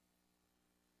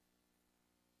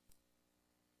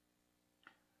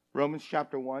Romans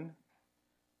chapter 1,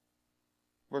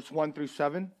 verse 1 through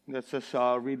 7. Let's just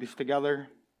read this together.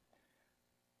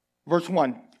 Verse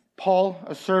 1, Paul,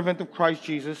 a servant of Christ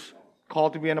Jesus,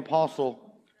 called to be an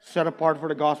apostle, set apart for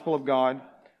the gospel of God,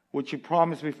 which he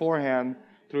promised beforehand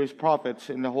through his prophets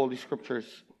in the Holy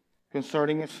Scriptures,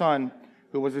 concerning his Son,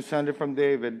 who was descended from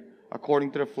David,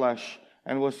 according to the flesh,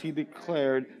 and was he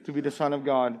declared to be the Son of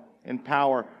God in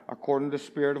power, according to the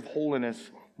Spirit of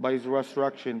holiness, by his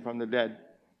resurrection from the dead.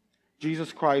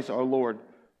 Jesus Christ our Lord,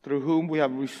 through whom we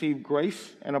have received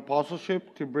grace and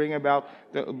apostleship to bring about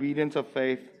the obedience of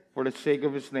faith for the sake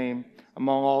of his name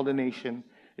among all the nations,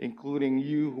 including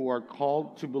you who are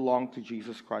called to belong to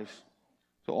Jesus Christ.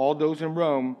 So all those in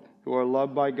Rome who are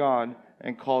loved by God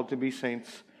and called to be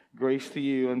saints, grace to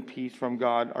you and peace from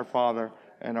God our Father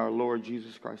and our Lord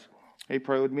Jesus Christ. Hey,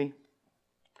 pray with me.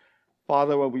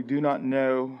 Father, what we do not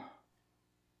know,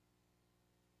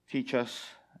 teach us.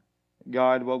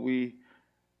 God, what we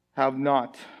have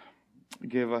not,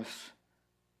 give us.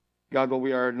 God, what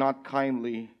we are not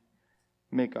kindly,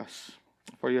 make us.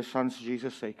 For your Son's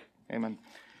Jesus' sake. Amen.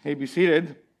 Hey, be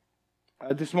seated.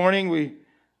 This morning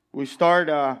we start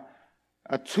a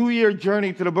 2-year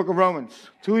journey to the book of Romans.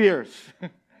 2 years.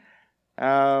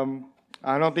 I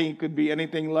don't think it could be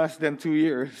anything less than 2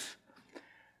 years.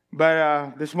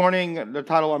 But this morning, the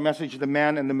title of our message, The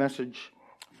Man and the Message,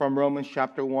 from Romans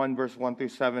chapter 1, verse 1 through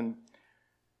 7.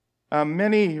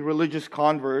 Many religious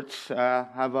converts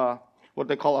have what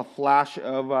they call a flash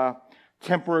of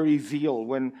temporary zeal.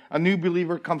 When a new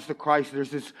believer comes to Christ,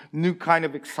 there's this new kind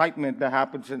of excitement that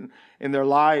happens in their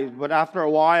lives. But after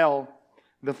a while,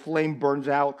 the flame burns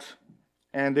out,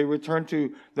 and they return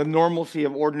to the normalcy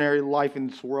of ordinary life in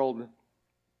this world.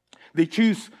 They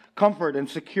choose comfort and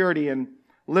security and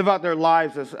live out their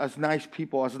lives as nice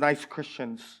people, as nice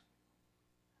Christians.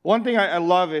 One thing I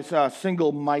love is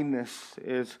single-mindedness,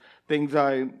 is things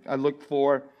I look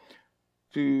for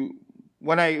to,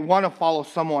 when I want to follow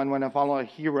someone, when I follow a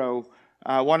hero,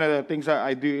 one of the things that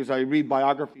I do is I read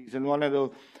biographies. And one of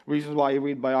the reasons why I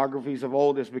read biographies of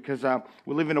old is because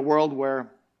we live in a world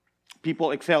where people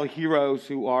excel heroes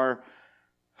who are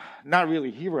not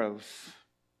really heroes,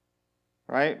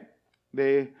 right?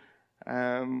 We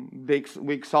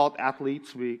exalt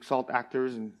athletes, we exalt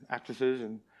actors and actresses,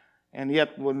 and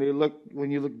yet, when you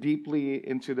look deeply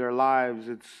into their lives,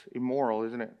 it's immoral,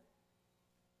 isn't it?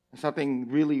 It's nothing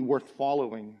really worth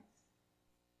following.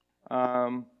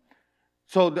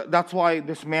 So that's why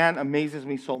this man amazes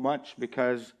me so much,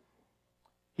 because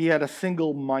he had a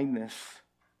single-mindedness.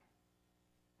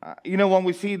 When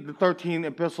we see the 13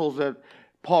 epistles that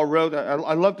Paul wrote,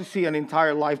 I love to see an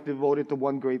entire life devoted to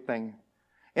one great thing.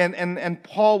 And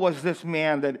Paul was this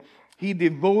man that he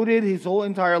devoted his whole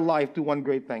entire life to one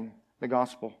great thing. The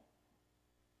gospel.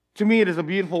 To me, it is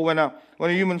beautiful when a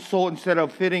human soul, instead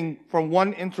of fitting from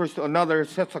one interest to another,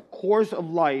 sets a course of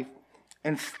life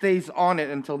and stays on it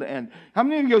until the end. How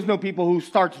many of you guys know people who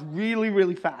starts really,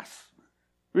 really fast?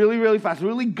 Really, really fast.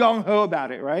 Really gung-ho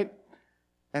about it, right?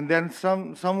 And then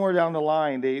somewhere down the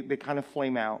line, they kind of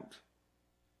flame out.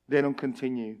 They don't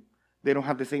continue. They don't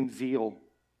have the same zeal.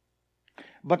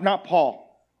 But not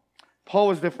Paul. Paul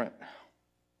was different.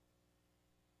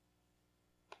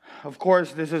 Of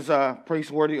course, this is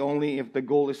praiseworthy only if the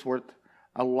goal is worth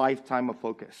a lifetime of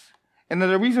focus. And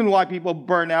the reason why people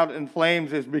burn out in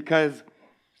flames is because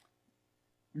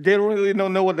they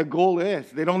don't know what the goal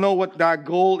is. They don't know what that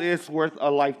goal is worth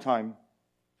a lifetime.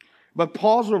 But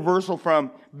Paul's reversal from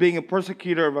being a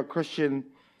persecutor of a Christian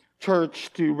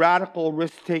church to radical,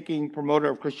 risk-taking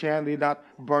promoter of Christianity did not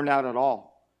burn out at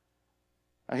all.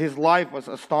 His life was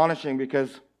astonishing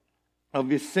because of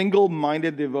his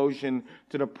single-minded devotion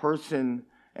to the person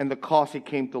and the cause he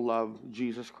came to love,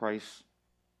 Jesus Christ,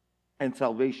 and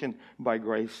salvation by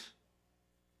grace.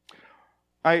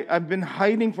 I've been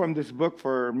hiding from this book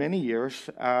for many years,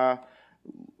 and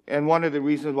one of the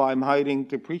reasons why I'm hiding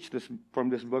to preach from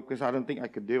this book is I don't think I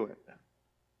could do it.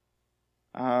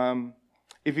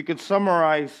 If you could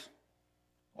summarize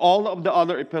all of the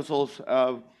other epistles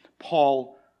of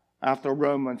Paul after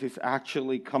Romans, it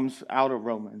actually comes out of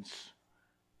Romans.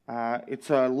 It's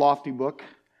a lofty book,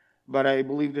 but I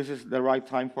believe this is the right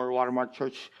time for Watermark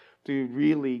Church to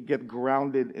really get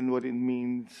grounded in what it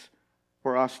means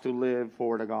for us to live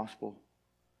for the gospel.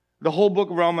 The whole book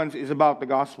of Romans is about the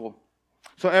gospel.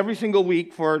 So every single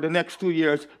week for the next 2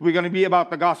 years, we're going to be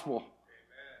about the gospel.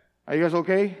 Amen. Are you guys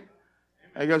okay?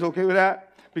 Are you guys okay with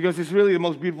that? Because it's really the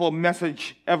most beautiful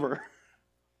message ever.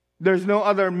 There's no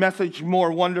other message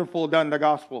more wonderful than the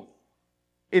gospel.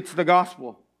 It's the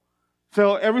gospel.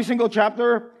 So every single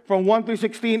chapter from 1 through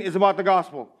 16 is about the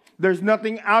gospel. There's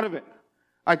nothing out of it.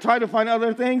 I try to find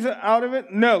other things out of it.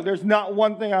 No, there's not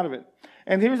one thing out of it.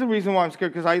 And here's the reason why I'm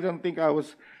scared, because I don't think I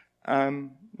was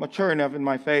mature enough in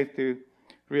my faith to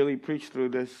really preach through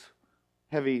this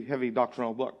heavy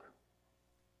doctrinal book.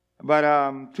 But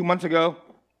 2 months ago,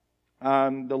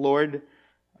 the Lord,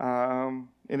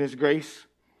 in His grace,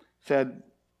 said,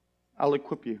 I'll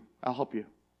equip you. I'll help you.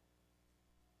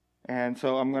 And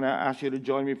so I'm going to ask you to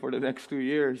join me for the next 2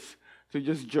 years to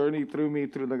just journey through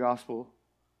the gospel,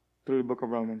 through the book of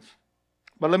Romans.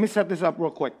 But let me set this up real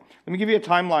quick. Let me give you a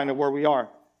timeline of where we are.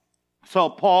 So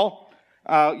Paul,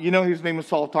 his name is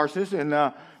Saul of Tarsus,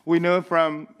 and we know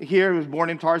from here he was born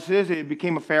in Tarsus. He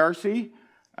became a Pharisee,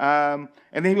 and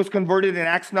then he was converted in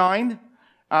Acts 9.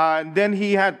 Then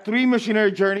he had 3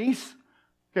 missionary journeys,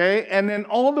 okay? And then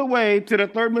all the way to the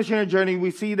 3rd missionary journey,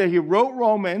 we see that he wrote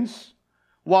Romans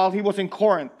while he was in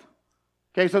Corinth.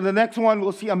 Okay, so the next one,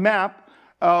 we'll see a map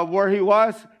where he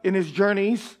was in his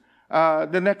journeys.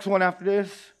 The next one after this,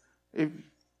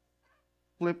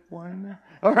 flip one.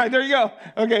 All right, there you go.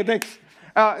 Okay, thanks.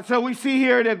 So we see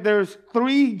here that there's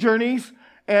 3 journeys,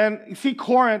 and you see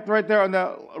Corinth right there on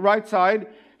the right side.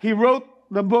 He wrote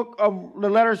the book of the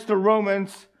letters to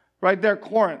Romans right there,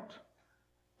 Corinth.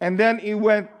 And then he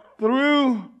went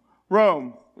through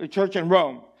Rome, the church in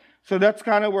Rome. So that's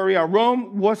kind of where we are.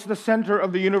 Rome was the center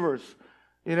of the universe,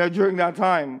 during that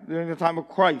time, during the time of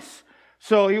Christ.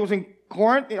 So he was in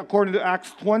Corinth, according to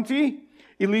Acts 20.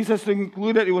 It leads us to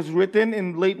conclude that it was written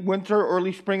in late winter,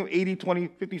 early spring of AD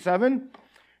 2057,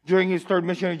 during his 3rd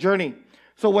missionary journey.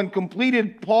 So when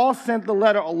completed, Paul sent the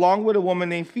letter along with a woman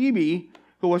named Phoebe,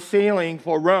 who was sailing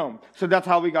for Rome. So that's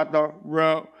how we got the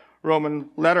Roman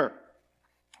letter.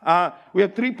 We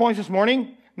have 3 points this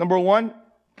morning. Number 1,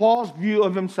 Paul's view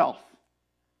of himself.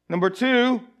 Number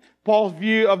 2, Paul's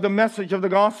view of the message of the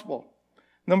gospel.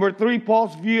 Number 3,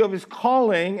 Paul's view of his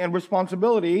calling and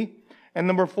responsibility. And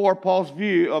number 4, Paul's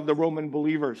view of the Roman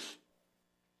believers.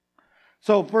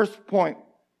 So first point,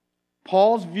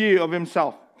 Paul's view of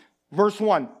himself. Verse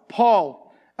 1,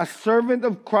 Paul, a servant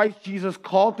of Christ Jesus,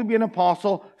 called to be an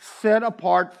apostle, set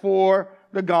apart for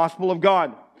the gospel of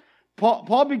God.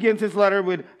 Paul begins his letter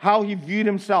with how he viewed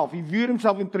himself. He viewed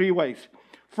himself in 3 ways.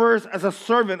 First, as a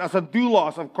servant, as a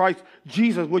doulos of Christ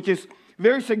Jesus, which is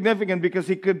very significant because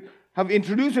he could have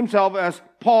introduced himself as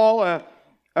Paul,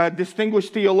 a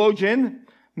distinguished theologian,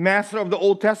 master of the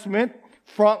Old Testament,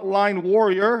 frontline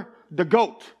warrior, the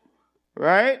GOAT,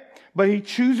 right? But he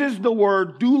chooses the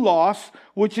word doulos,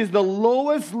 which is the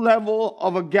lowest level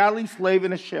of a galley slave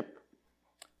in a ship.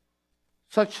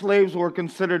 Such slaves were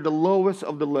considered the lowest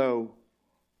of the low.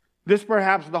 This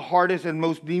perhaps the hardest and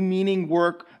most demeaning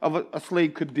work of a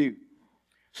slave could do.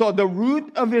 So at the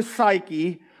root of his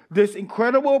psyche, this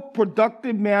incredible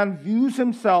productive man views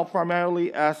himself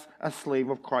primarily as a slave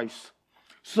of Christ.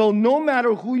 So no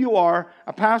matter who you are,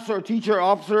 a pastor, a teacher,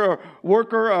 officer, or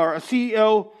worker, or a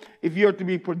CEO, if you're to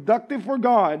be productive for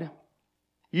God,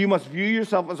 you must view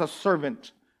yourself as a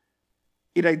servant.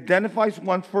 It identifies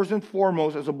one first and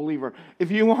foremost as a believer.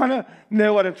 If you want to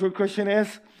know what a true Christian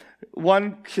is,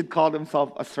 one should call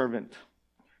themselves a servant.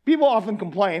 People often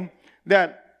complain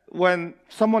that when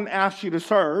someone asks you to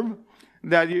serve,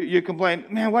 that you complain,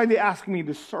 man, why are they asking me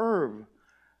to serve?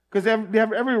 Because they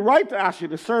have every right to ask you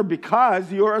to serve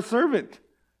because you're a servant.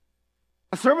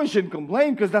 A servant shouldn't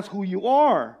complain because that's who you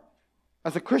are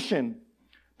as a Christian.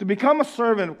 To become a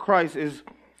servant of Christ is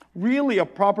really a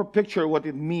proper picture of what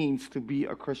it means to be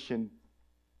a Christian.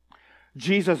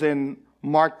 Jesus in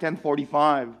Mark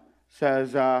 10:45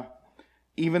 says,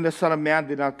 even the Son of Man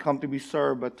did not come to be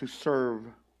served, but to serve.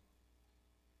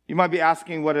 You might be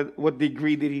asking what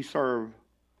degree did he serve?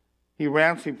 He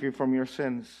ransomed you from your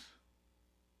sins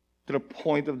to the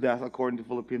point of death, according to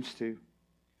Philippians 2.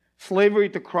 Slavery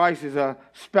to Christ is a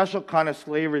special kind of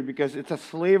slavery because it's a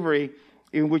slavery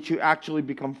in which you actually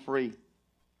become free.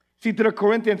 See, to the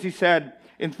Corinthians, he said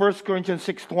in 1 Corinthians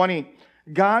 6:20,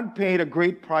 God paid a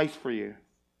great price for you,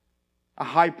 a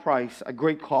high price, a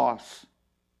great cost.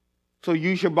 So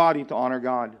use your body to honor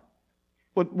God.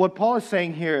 What Paul is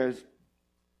saying here is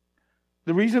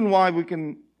the reason why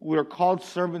we're called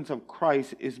servants of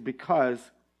Christ is because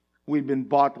we've been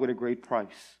bought with a great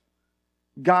price.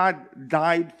 God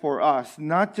died for us,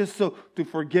 not just so to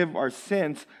forgive our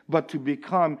sins, but to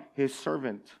become his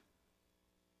servant.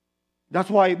 That's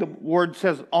why the word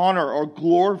says honor or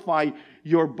glorify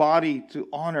your body to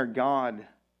honor God.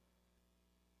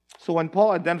 So when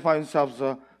Paul identifies himself as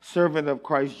a servant of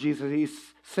Christ Jesus, he's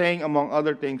saying, among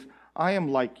other things, I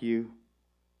am like you.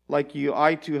 Like you,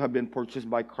 I too have been purchased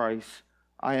by Christ.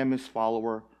 I am his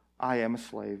follower. I am a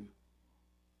slave.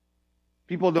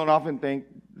 People don't often think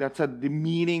that's a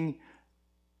demeaning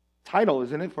title,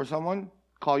 isn't it, for someone?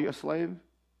 Call you a slave?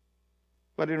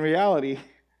 But in reality,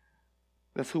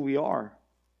 that's who we are.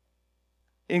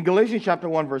 In Galatians chapter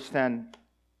 1, verse 10,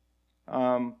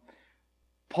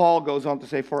 Paul goes on to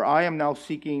say, For am I now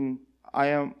seeking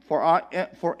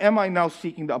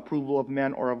the approval of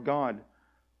men or of God?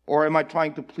 Or am I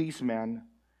trying to please man?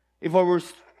 If I were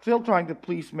still trying to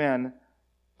please man,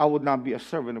 I would not be a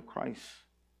servant of Christ.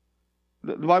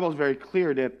 The Bible is very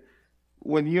clear that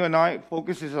when you and I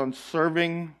focuses on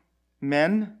serving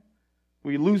men,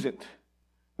 we lose it.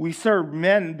 We serve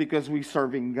men because we're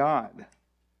serving God.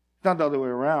 It's not the other way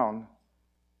around.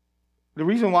 The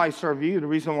reason why I serve you, the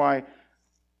reason why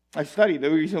I study,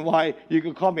 the reason why you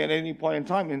can call me at any point in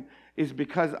time is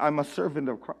because I'm a servant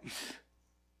of Christ.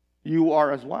 You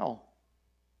are as well.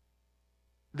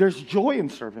 There's joy in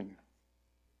serving.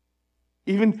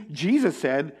 Even Jesus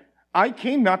said, I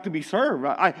came not to be served.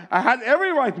 I had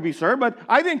every right to be served, but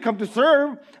I didn't come to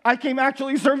serve. I came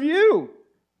actually to serve you.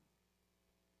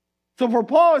 So for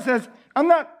Paul, it says, I'm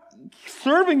not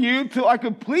serving you till I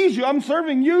could please you. I'm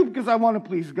serving you because I want to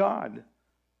please God.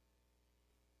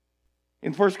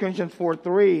 In 1 Corinthians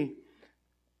 4:3,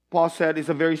 Paul said, it's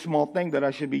a very small thing that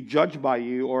I should be judged by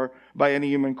you or by any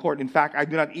human court. In fact, I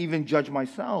do not even judge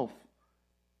myself.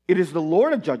 It is the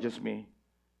Lord that judges me.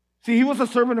 See, he was a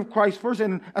servant of Christ first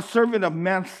and a servant of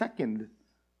man second.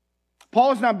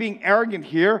 Paul is not being arrogant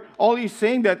here. All he's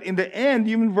saying that in the end,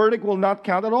 human verdict will not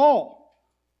count at all.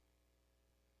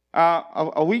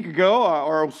 A week ago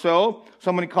or so,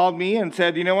 somebody called me and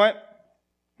said, you know what?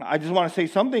 I just want to say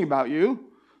something about you.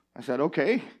 I said,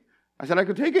 okay. I said, I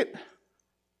could take it.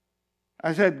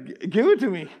 I said, give it to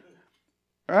me.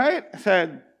 All right? I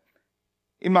said,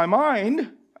 in my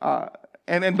mind,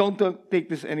 and don't take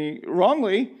this any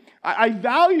wrongly, I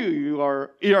value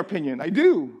your opinion. I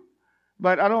do.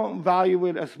 But I don't value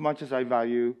it as much as I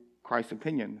value Christ's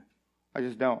opinion. I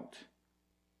just don't.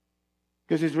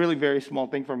 Because it's really a very small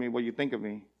thing for me what you think of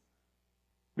me.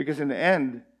 Because in the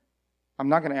end, I'm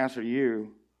not going to answer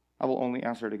you. I will only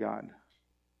answer to God.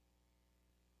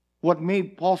 What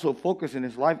made Paul so focused in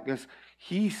his life, because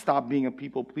he stopped being a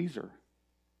people pleaser.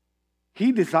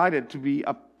 He decided to be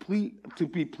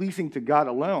pleasing to God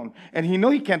alone. And he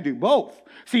knew he can't do both.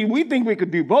 See, we think we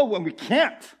could do both when we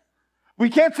can't. We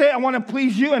can't say, I want to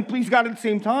please you and please God at the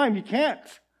same time. You can't.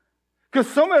 Because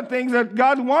some of the things that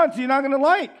God wants, you're not going to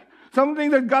like. Some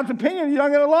things that God's opinion, you're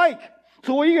not going to like.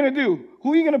 So what are you going to do?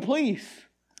 Who are you going to please?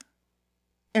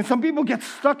 And some people get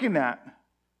stuck in that.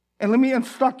 And let me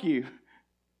unstuck you.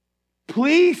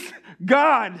 Please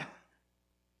God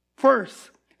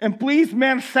first. And please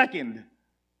man second.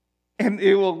 And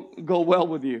it will go well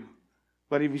with you.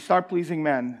 But if you start pleasing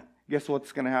man, guess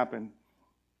what's going to happen?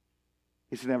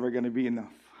 It's never going to be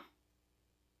enough.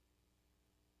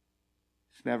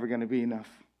 It's never going to be enough.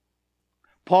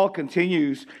 Paul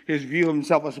continues his view of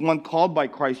himself as one called by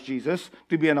Christ Jesus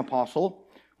to be an apostle,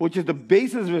 which is the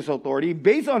basis of his authority,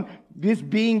 based on his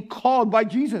being called by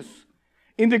Jesus.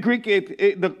 In the Greek,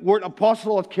 the word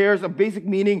apostle carries a basic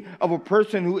meaning of a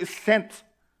person who is sent.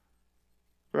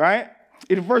 Right?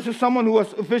 It refers to someone who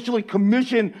was officially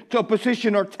commissioned to a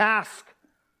position or task.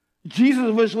 Jesus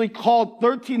officially called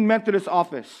 13 men to this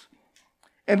office.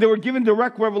 And they were given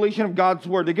direct revelation of God's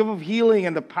word, the gift of healing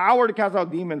and the power to cast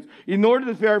out demons in order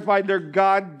to verify their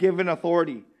God-given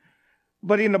authority.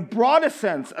 But in the broadest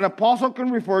sense, an apostle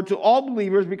can refer to all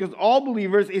believers because all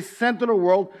believers is sent to the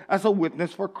world as a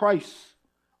witness for Christ.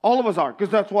 All of us are,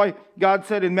 because that's why God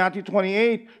said in Matthew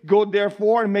 28, go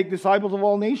therefore and make disciples of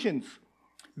all nations,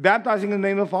 baptizing in the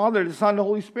name of the Father, the Son, and the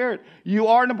Holy Spirit. You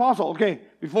are an apostle. Okay,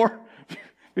 before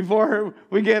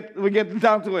we get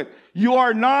down to it. You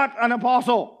are not an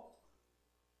apostle,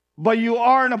 but you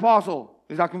are an apostle.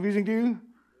 Is that confusing to you?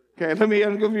 Okay, let me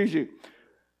confuse you.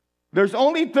 There's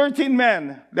only 13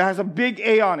 men that has a big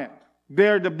A on it.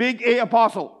 They're the big A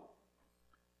apostle.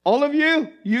 All of you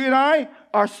and I,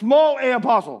 are small A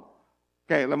apostle.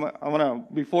 Okay, I want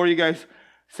to, before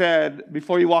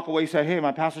you walk away, say, hey,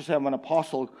 my pastor said I'm an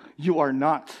apostle. You are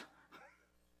not.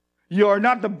 You are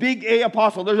not the big A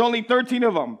apostle. There's only 13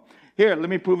 of them. Here, let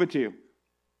me prove it to you.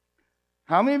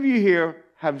 How many of you here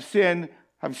have seen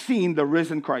the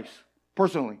risen Christ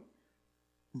personally,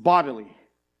 bodily?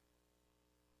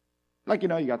 Like, you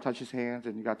got to touch his hands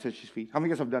and you got to touch his feet. How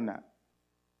many of you guys have done that?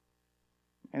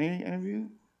 Any of you?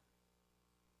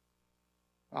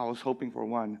 I was hoping for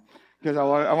one because I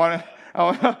want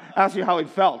to ask you how it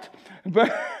felt.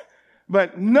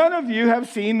 But none of you have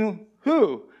seen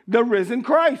who? The risen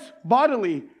Christ,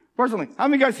 bodily, personally. How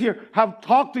many guys here have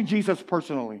talked to Jesus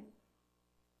personally?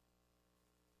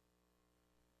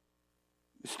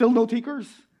 Still no takers?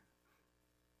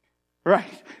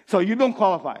 Right. So you don't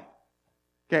qualify.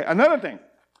 Okay, another thing.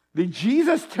 Did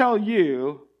Jesus tell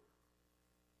you,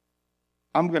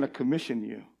 I'm going to commission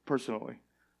you personally?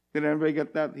 Did anybody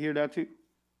hear that too?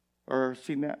 Or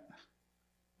seen that?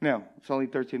 No, it's only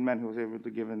 13 men who was able to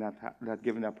given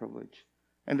that privilege.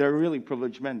 And they're really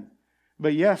privileged men.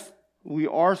 But yes, we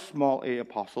are small a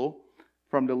apostle.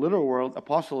 From the literal world,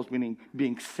 apostles meaning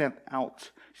being sent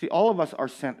out. See, all of us are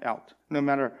sent out, no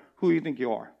matter who you think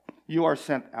you are. You are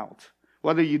sent out.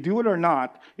 Whether you do it or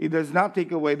not, it does not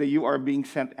take away that you are being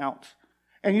sent out.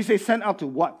 And you say, sent out to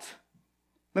what?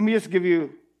 Let me just give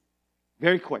you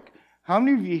very quick. How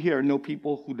many of you here know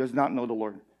people who does not know the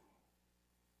Lord?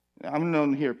 I'm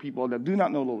known here people that do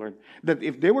not know the Lord. That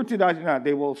if they were to die tonight,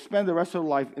 they will spend the rest of their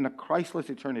life in a Christless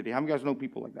eternity. How many of you guys know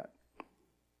people like that?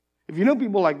 If you know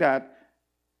people like that,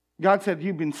 God said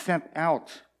you've been sent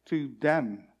out to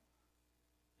them.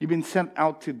 You've been sent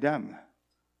out to them.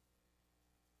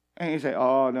 And you say,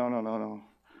 oh,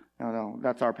 no,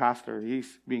 that's our pastor.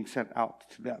 He's being sent out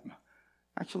to them.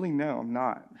 Actually, no, I'm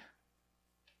not.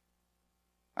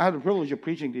 I have the privilege of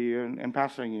preaching to you and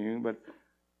pastoring you,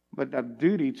 but that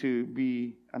duty to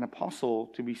be an apostle,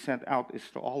 to be sent out, is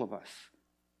to all of us.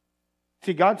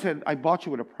 See, God said, I bought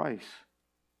you with a price.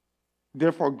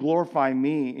 Therefore, glorify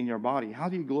me in your body. How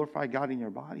do you glorify God in your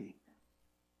body?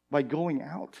 By going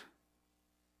out.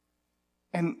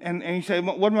 And you say,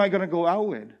 what am I going to go out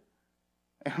with?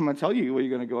 And I'm going to tell you what you're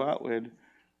going to go out with.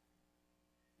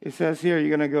 It says here,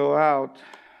 you're going to go out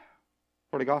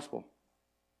for the gospel.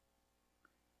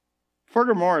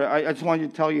 Furthermore, I just want to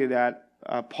tell you that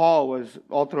Paul was,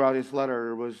 all throughout his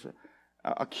letter, was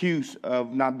accused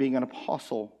of not being an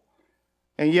apostle.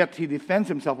 And yet he defends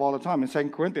himself all the time. In 2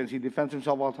 Corinthians, he defends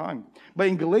himself all the time. But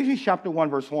in Galatians chapter 1,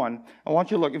 verse 1, I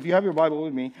want you to look. If you have your Bible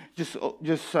with me, just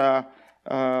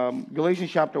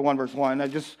Galatians chapter 1, verse 1. I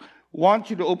just want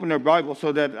you to open your Bible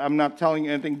so that I'm not telling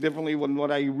you anything differently than what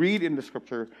I read in the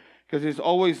Scripture. Because it's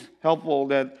always helpful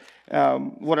that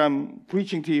what I'm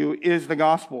preaching to you is the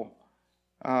gospel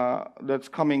that's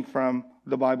coming from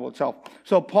the Bible itself.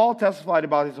 So Paul testified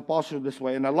about his apostleship this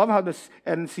way, and I love how this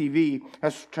NCV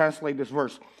has translated this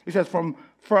verse. He says,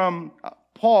 from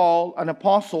Paul, an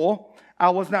apostle, I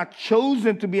was not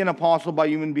chosen to be an apostle by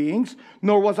human beings,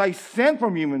 nor was I sent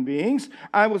from human beings.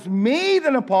 I was made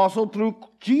an apostle through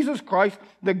Jesus Christ,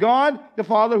 the God, the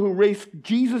Father who raised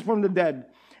Jesus from the dead.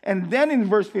 And then in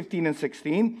verse 15 and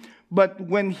 16, but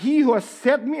when he who has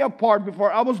set me apart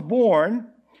before I was born,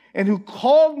 and who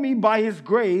called me by his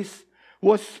grace,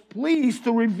 was pleased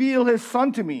to reveal his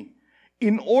Son to me,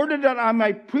 in order that I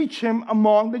might preach him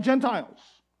among the Gentiles.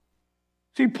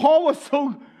 See, Paul was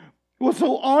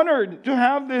so honored to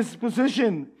have this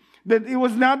position, that it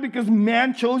was not because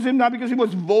man chose him, not because he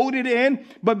was voted in,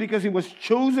 but because he was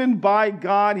chosen by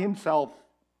God himself.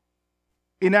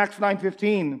 In Acts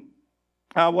 9:15,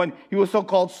 when he was so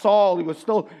called Saul, he was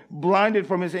still blinded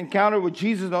from his encounter with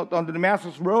Jesus on the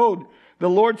Damascus road. The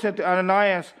Lord said to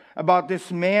Ananias about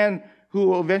this man who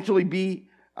will eventually be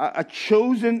a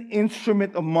chosen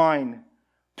instrument of mine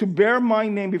to bear my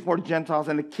name before the Gentiles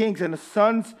and the kings and the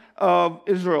sons of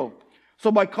Israel.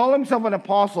 So by calling himself an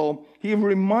apostle, he was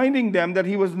reminding them that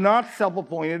he was not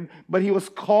self-appointed, but he was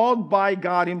called by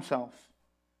God himself.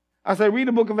 As I read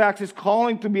the book of Acts, his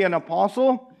calling to be an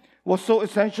apostle was so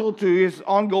essential to his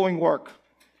ongoing work.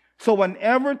 So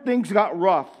whenever things got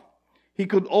rough, he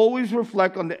could always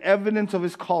reflect on the evidence of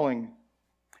his calling.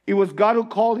 It was God who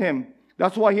called him.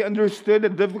 That's why he understood the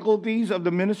difficulties of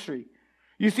the ministry.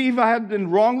 You see, if I had been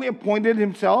wrongly appointed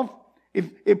himself,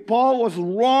 if Paul was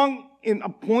wrong in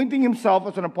appointing himself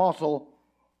as an apostle,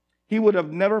 he would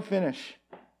have never finished.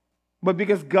 But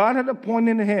because God had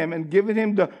appointed him and given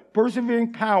him the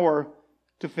persevering power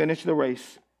to finish the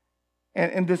race.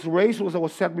 And this race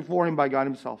was set before him by God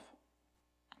himself.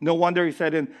 No wonder he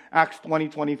said in Acts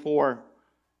 20:24,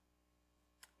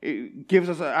 it gives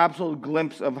us an absolute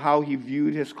glimpse of how he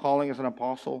viewed his calling as an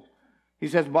apostle. He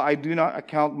says, but I do not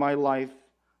account my life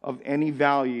of any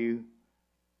value,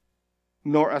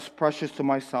 nor as precious to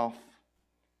myself,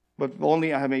 but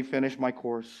only I may finish my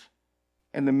course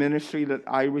and the ministry that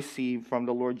I received from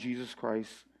the Lord Jesus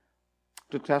Christ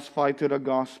to testify to the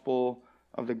gospel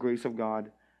of the grace of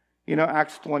God. You know,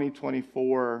 Acts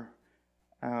 20:24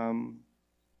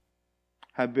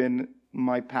 have been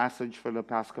my passage for the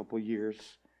past couple of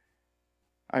years.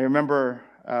 I remember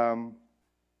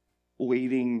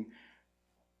waiting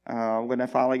when I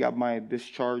finally got my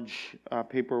discharge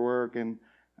paperwork, and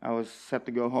I was set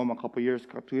to go home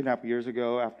 2.5 years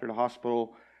ago after the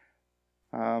hospital.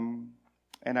 And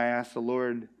I asked the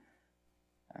Lord,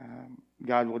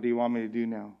 God, what do you want me to do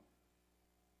now?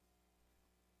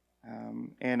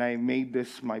 And I made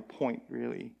this my point,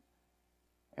 really.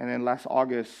 And then last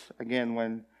August, again,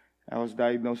 when I was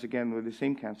diagnosed again with the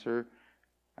same cancer,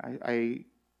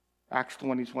 Acts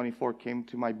 20:24 came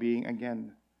to my being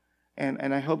again.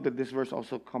 And I hope that this verse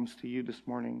also comes to you this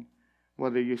morning,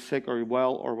 whether you're sick or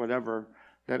well or whatever,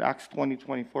 that Acts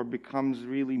 20:24 becomes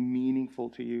really meaningful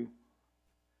to you.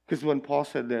 Because when Paul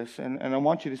said this, and I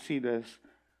want you to see this,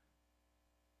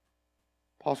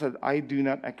 Paul said, I do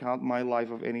not account my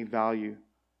life of any value,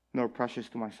 nor precious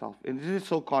to myself. And this is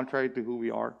so contrary to who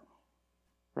we are,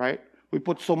 right? We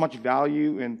put so much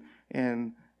value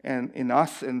in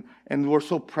us, and we're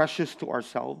so precious to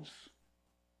ourselves.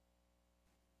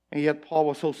 And yet Paul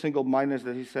was so single-minded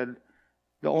that he said,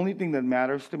 the only thing that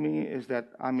matters to me is that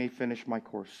I may finish my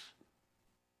course.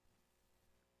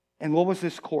 And what was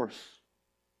this course?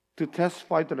 To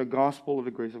testify to the gospel of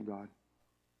the grace of God.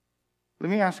 Let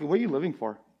me ask you, what are you living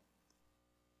for?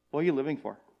 What are you living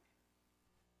for?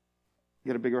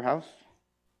 Get a bigger house?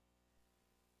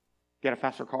 Get a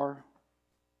faster car?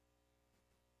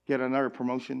 Get another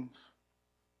promotion?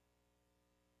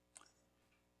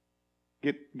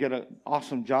 Get an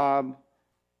awesome job?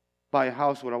 Buy a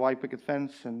house with a white picket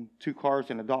fence and 2 cars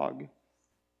and a dog?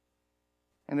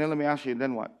 And then let me ask you,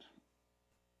 then what?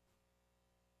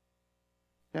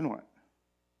 Then what?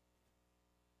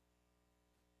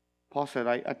 Paul said,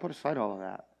 I put aside all of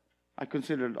that. I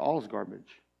considered it all as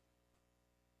garbage.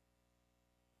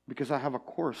 Because I have a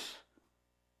course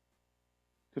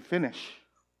to finish.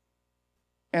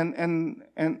 And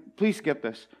please get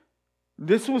this.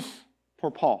 This was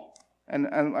for Paul. And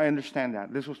I understand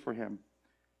that. This was for him.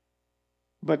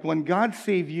 But when God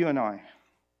saved you and I,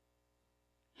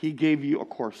 He gave you a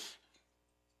course.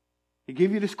 He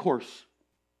gave you this course.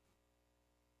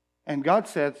 And God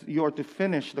says you are to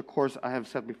finish the course I have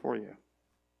set before you.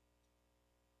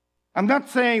 I'm not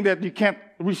saying that you can't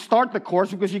restart the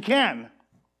course, because you can.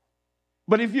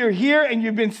 But if you're here and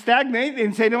you've been stagnant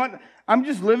and say, you know what, I'm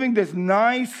just living this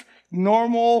nice,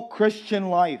 normal Christian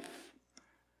life.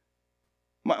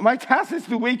 My task is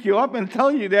to wake you up and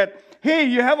tell you that, hey,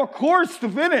 you have a course to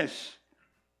finish.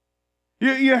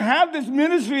 You have this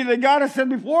ministry that God has set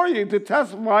before you to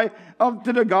testify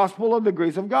to the gospel of the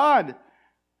grace of God.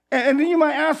 And then you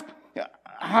might ask,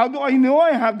 how do I know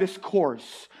I have this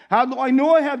course? How do I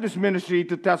know I have this ministry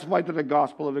to testify to the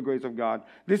gospel of the grace of God?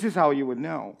 This is how you would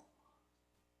know.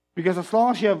 Because as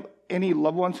long as you have any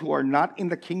loved ones who are not in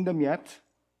the kingdom yet,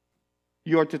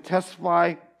 you are to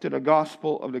testify to the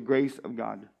gospel of the grace of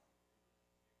God.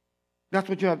 That's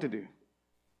what you have to do.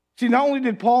 See, not only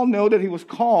did Paul know that he was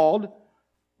called,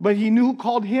 but he knew who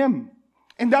called him.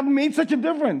 And that made such a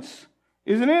difference,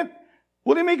 isn't it?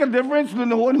 Would it make a difference to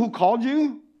the one who called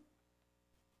you?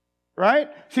 Right?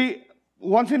 See,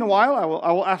 once in a while,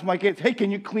 I will ask my kids, hey,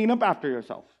 can you clean up after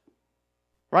yourself?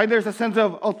 Right? There's a sense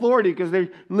of authority because they're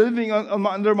living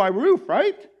under my roof,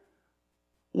 right?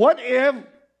 What if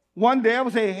one day I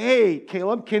would say, hey,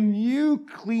 Caleb, can you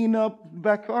clean up the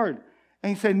backyard?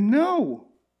 And he said, no,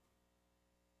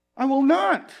 I will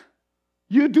not.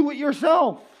 You do it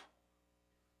yourself.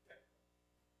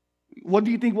 What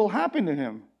do you think will happen to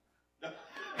him?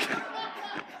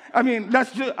 I mean,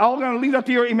 that's just, I'm going to leave that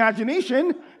to your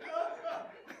imagination.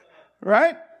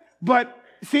 Right? But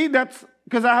see, that's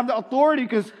because I have the authority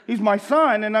because he's my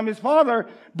son and I'm his father.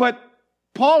 But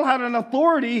Paul had an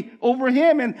authority over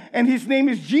him, and his name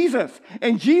is Jesus.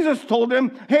 And Jesus told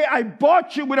him, hey, I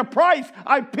bought you with a price.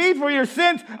 I paid for your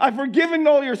sins. I've forgiven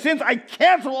all your sins. I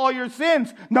cancel all your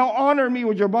sins. Now honor me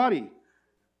with your body.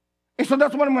 And so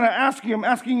that's what I'm going to ask you. I'm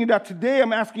asking you that today.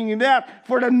 I'm asking you that.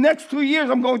 For the next 2 years,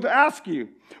 I'm going to ask you,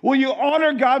 will you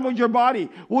honor God with your body?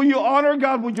 Will you honor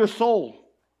God with your soul?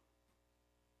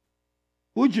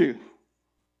 Would you?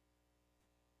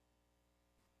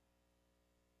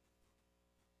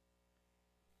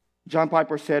 John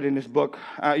Piper said in his book,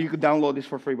 you could download this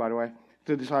for free, by the way,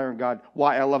 To Desire God,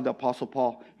 why I love the Apostle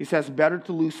Paul. He says, better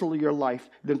to lose your life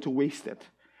than to waste it.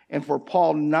 And for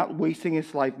Paul, not wasting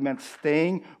his life meant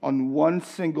staying on one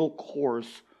single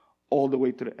course all the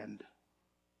way to the end.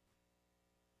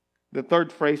 The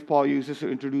third phrase Paul uses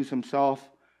to introduce himself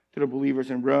to the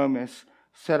believers in Rome is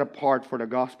set apart for the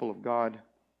gospel of God.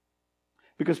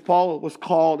 Because Paul was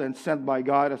called and sent by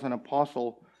God as an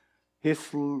apostle, his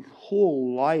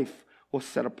whole life was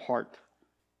set apart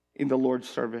in the Lord's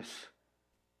service.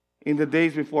 In the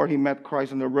days before he met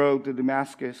Christ on the road to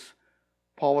Damascus,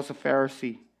 Paul was a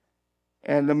Pharisee.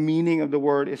 And the meaning of the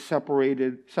word is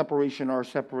separation or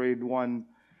separated one.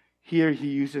 Here he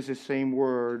uses the same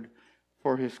word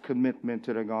for his commitment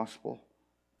to the gospel.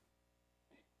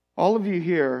 All of you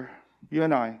here, you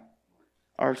and I,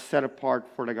 are set apart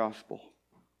for the gospel.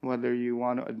 whether you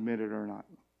want to admit it or not.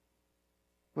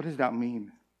 What does that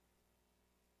mean?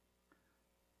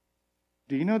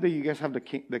 Do you know that you guys have the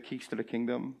keys to the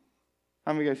kingdom?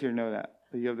 How many of you guys here know that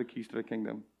you have the keys to the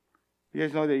kingdom? You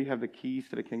guys know that you have the keys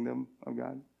to the kingdom of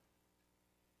God?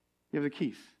 You have the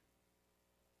keys.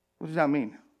 What does that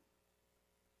mean?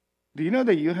 Do you know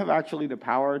that you have actually the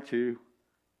power to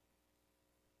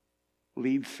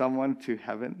lead someone to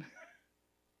heaven?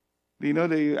 Do you know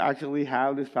that you actually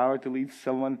have this power to lead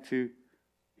someone to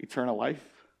eternal life?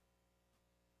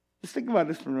 Just think about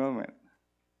this for a moment.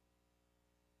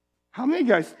 How many of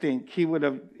you guys think he would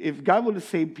have, if God would have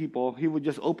saved people, he would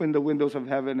just open the windows of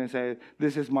heaven and say,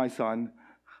 "This is my son,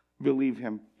 believe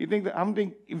him"? You think that? I don't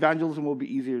think evangelism will be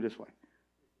easier this way.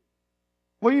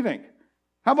 What do you think?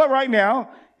 How about right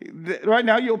now? Right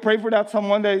now, you'll pray for that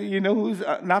someone that you know who's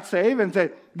not saved and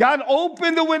say, "God,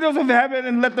 open the windows of heaven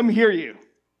and let them hear you."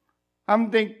 I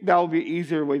don't think that will be an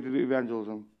easier way to do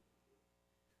evangelism.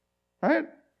 Right?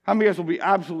 How many of us will be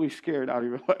absolutely scared out of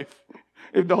your life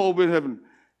if the whole bit of heaven,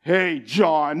 "Hey,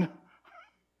 John,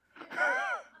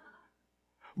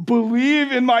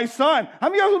 believe in my son"? How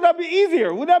many of us would that be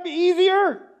easier? Would that be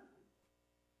easier?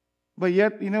 But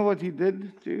yet, you know what he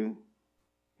did do?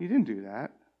 He didn't do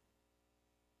that.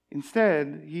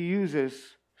 Instead, he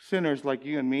uses sinners like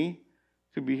you and me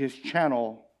to be his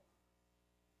channel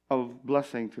of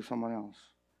blessing to someone else.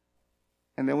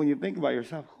 And then when you think about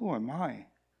yourself, who am I?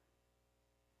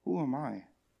 Who am I?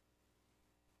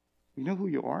 You know who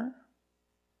you are?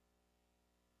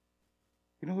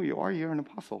 You know who you are? You're an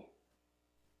apostle.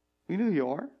 You know who you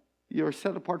are? You're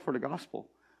set apart for the gospel.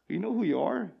 You know who you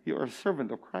are? You're a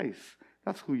servant of Christ.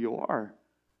 That's who you are.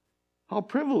 How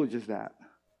privileged is that?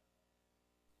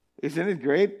 Isn't it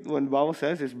great when the Bible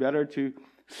says it's better to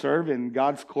serve in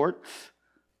God's courts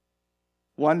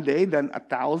one day than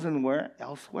 1,000 where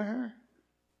elsewhere?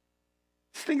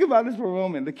 Just think about this for a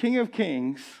moment. The King of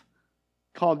Kings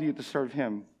called you to serve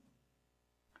him.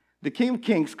 The King of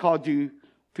Kings called you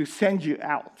to send you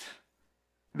out.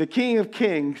 The King of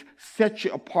Kings set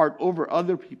you apart over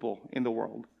other people in the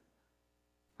world.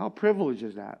 How privileged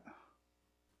is that?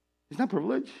 Isn't that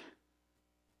privilege?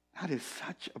 That is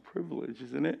such a privilege,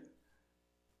 isn't it?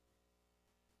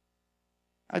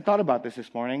 I thought about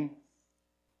this morning.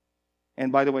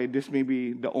 And by the way, this may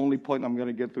be the only point I'm going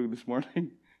to get through this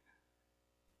morning.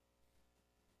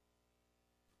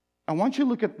 I want you to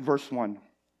look at verse 1.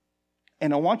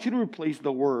 And I want you to replace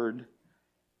the word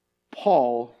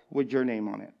Paul with your name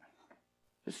on it.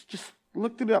 Just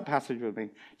look through that passage with me.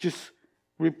 Just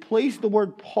replace the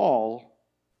word Paul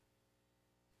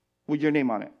with your name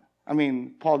on it. I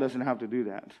mean, Paul doesn't have to do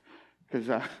that because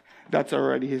that's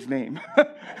already his name.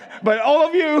 But all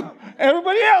of you,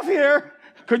 everybody else here,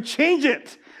 could change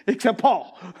it except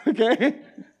Paul. Okay?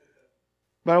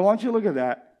 But I want you to look at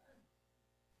that.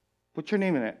 Put your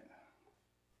name in it.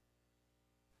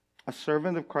 A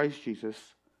servant of Christ Jesus,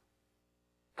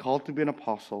 called to be an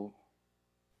apostle,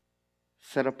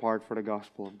 set apart for the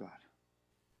gospel of God.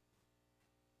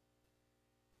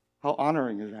 How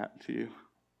honoring is that to you?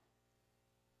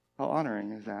 How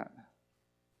honoring is that?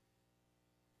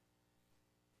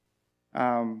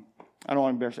 I don't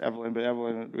want to embarrass Evelyn, but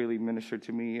Evelyn really ministered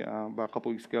to me about a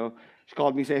couple weeks ago. She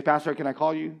called me and said, "Hey, Pastor, can I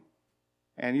call you?"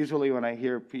 And usually when I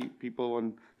hear people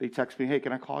when they text me, "Hey,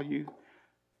 can I call you?"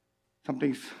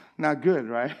 Something's not good,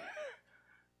 right?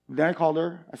 Then I called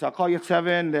her. I said, "I'll call you at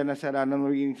 7." Then I said, "I'm not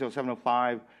meeting until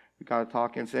 7:05. We got to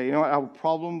talk," and say, "You know what? I have a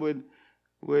problem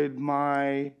with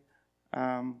my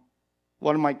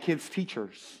one of my kids'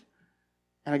 teachers."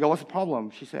 And I go, "What's the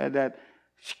problem?" She said that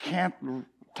she can't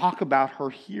talk about her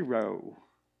hero.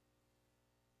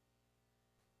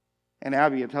 And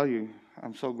Abby, I tell you,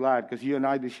 I'm so glad because you and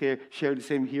I share the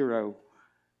same hero.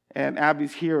 And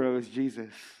Abby's hero is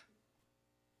Jesus.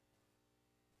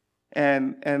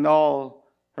 And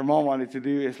all her mom wanted to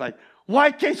do is like,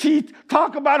 why can't she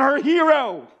talk about her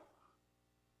hero?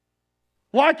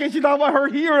 Why can't she talk about her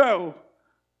hero?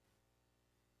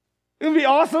 It would be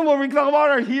awesome when we talk about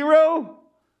our hero.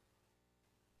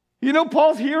 You know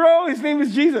Paul's hero? His name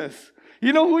is Jesus.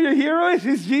 You know who your hero is?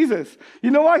 He's Jesus. You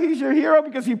know why he's your hero?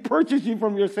 Because he purchased you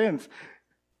from your sins.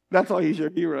 That's why he's your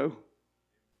hero.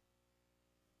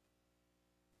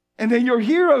 And then your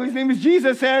hero, his name is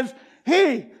Jesus, says,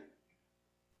 "Hey,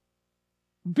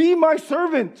 be my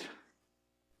servant."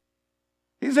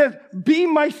 He says, "Be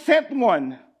my sent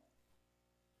one.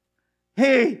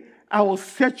 Hey, I will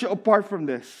set you apart from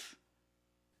this.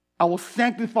 I will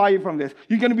sanctify you from this.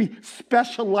 You're going to be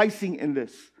specializing in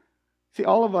this." See,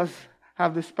 all of us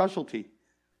have this specialty,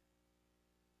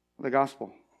 the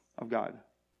gospel of God.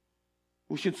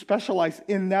 We should specialize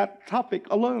in that topic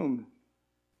alone.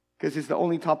 Because it's the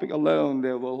only topic alone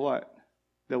that will what?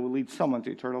 That will lead someone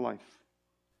to eternal life.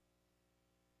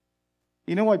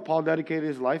 You know why Paul dedicated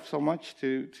his life so much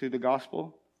to the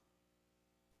gospel?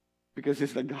 Because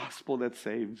it's the gospel that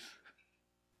saves.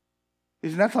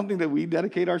 Isn't that something that we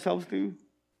dedicate ourselves to?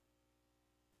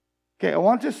 Okay, I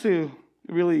want us to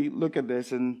really look at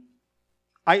this, and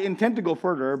I intend to go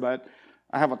further, but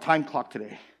I have a time clock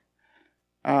today.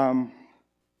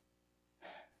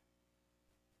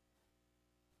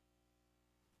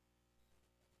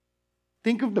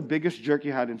 Think of the biggest jerk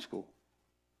you had in school.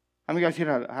 How many of you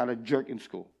guys had a jerk in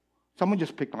school? Someone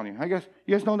just picked on you. You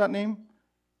guys know that name?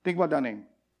 Think about that name.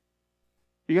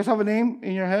 You guys have a name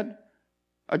in your head?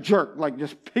 A jerk, like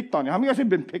just picked on you. How many of you guys have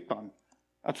been picked on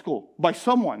at school by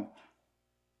someone?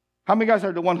 How many guys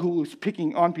are the one who is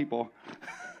picking on people?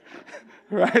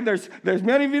 Right? There's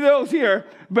many of those here,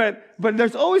 but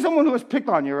there's always someone who has picked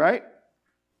on you, right?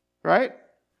 Right?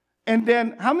 And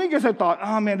then how many of you guys have thought,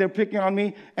 oh man, they're picking on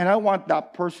me, and I want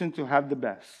that person to have the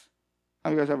best?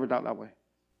 How many of you guys ever thought that way?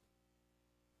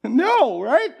 No,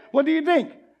 right? What do you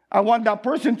think? I want that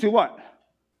person to what?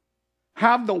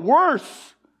 Have the worst.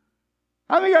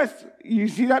 How many of you guys, you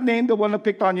see that name, the one that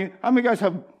picked on you? How many of you guys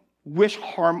have wished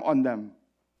harm on them?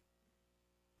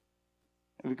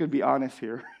 We could be honest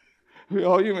here. We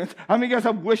all humans. How many of you guys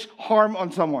have wished harm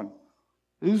on someone?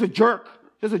 Who's a jerk?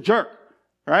 Just a jerk,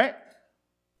 right?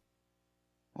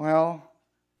 Well,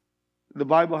 the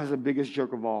Bible has the biggest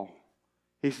jerk of all.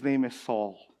 His name is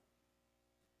Saul.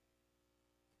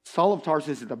 Saul of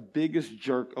Tarsus is the biggest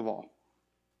jerk of all.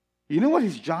 You know what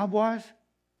his job was?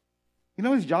 You know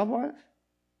what his job was?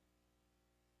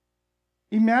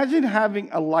 Imagine having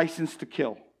a license to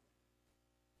kill.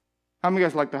 How many of you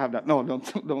guys like to have that? No,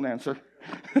 don't answer.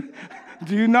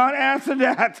 Do not answer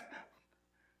that.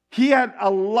 He had a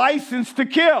license to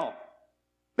kill.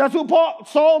 That's who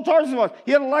Saul of Tarsus was.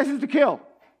 He had a license to kill.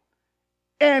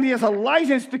 And he has a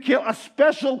license to kill a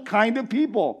special kind of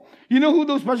people. You know who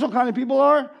those special kind of people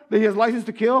are that he has license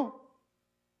to kill?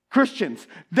 Christians.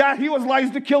 That he was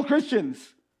licensed to kill Christians.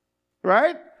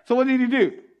 Right? So what did he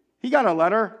do? He got a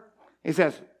letter. He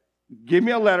says, give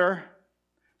me a letter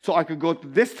so I could go to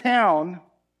this town,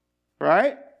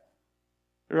 right?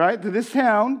 Right, to this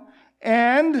town,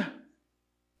 and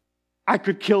I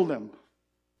could kill them.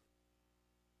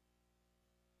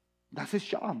 That's his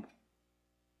job.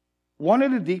 One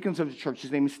of the deacons of the church,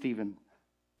 his name is Stephen.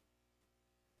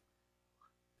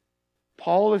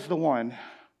 Paul is the one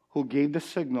who gave the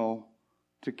signal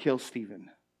to kill Stephen,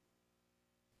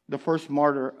 the first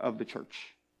martyr of the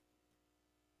church.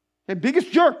 The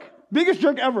biggest jerk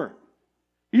ever.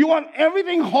 You want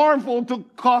everything harmful to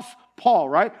cost Paul,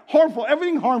 right? Harmful,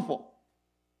 everything harmful.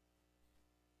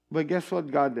 But guess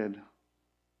what God did?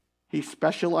 He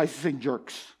specializes in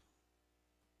jerks.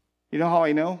 You know how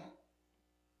I know?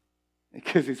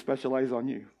 Because he specialized on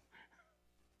you.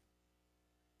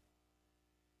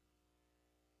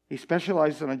 He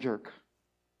specialized on a jerk.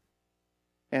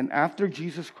 And after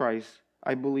Jesus Christ,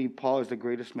 I believe Paul is the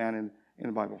greatest man in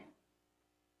the Bible.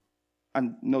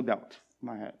 And no doubt in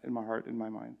my head, in my heart, in my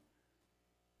mind.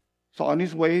 So on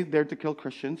his way there to kill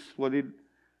Christians, what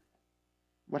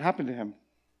happened to him?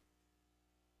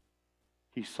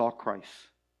 He saw Christ.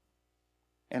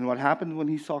 And what happened when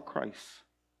he saw Christ?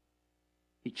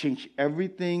 He changed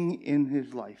everything in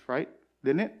his life, right?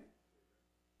 Didn't it?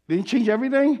 Didn't he change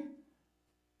everything?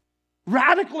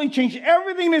 Radically changed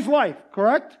everything in his life,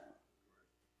 correct?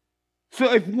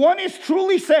 So if one is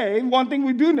truly saved, one thing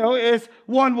we do know is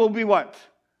one will be what?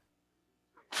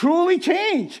 Truly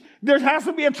changed. There has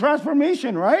to be a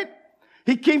transformation, right?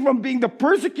 He came from being the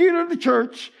persecutor of the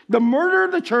church, the murderer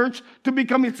of the church, to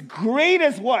become its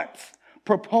greatest what?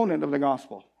 Proponent of the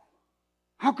gospel.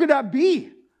 How could that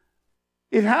be?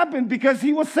 It happened because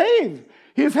he was saved.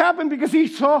 It happened because he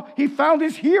found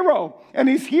his hero, and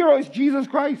his hero is Jesus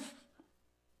Christ.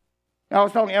 I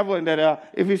was telling Evelyn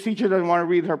that if his teacher doesn't want to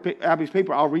read Abby's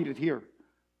paper, I'll read it here.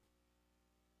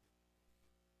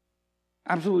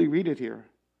 Absolutely read it here.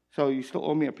 So you still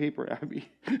owe me a paper, Abby.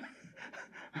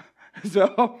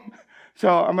 So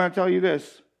I'm going to tell you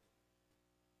this.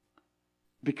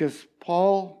 Because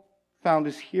Paul found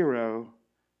his hero,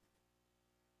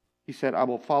 he said, I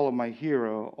will follow my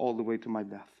hero all the way to my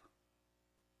death.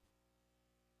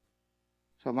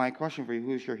 So my question for you,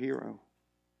 who's your hero?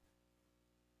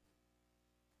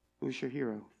 Who's your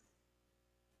hero?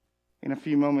 In a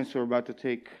few moments, we're about to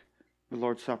take the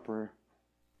Lord's Supper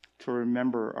to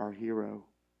remember our hero.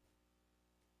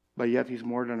 But yet he's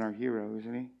more than our hero,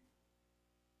 isn't he?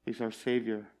 He's our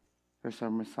Savior. He's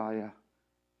our Messiah.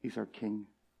 He's our King.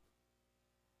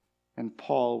 And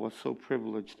Paul was so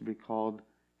privileged to be called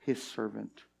his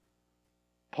servant.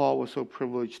 Paul was so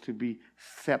privileged to be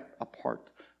set apart.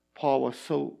 Paul was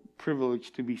so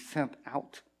privileged to be sent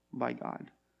out by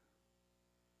God.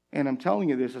 And I'm telling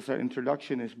you this as an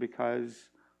introduction is because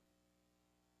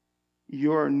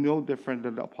you're no different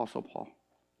than the Apostle Paul,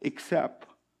 except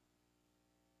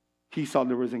he saw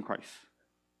the risen Christ.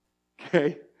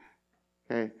 Okay?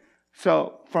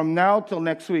 So from now till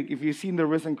next week, if you've seen the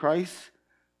risen Christ,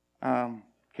 can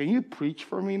you preach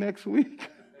for me next week?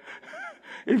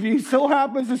 If you so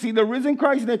happens to see the risen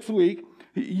Christ next week,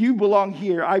 you belong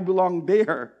here, I belong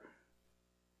there.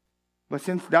 But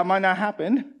since that might not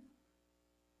happen,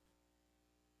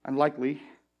 unlikely,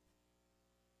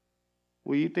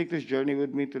 will you take this journey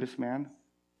with me to this man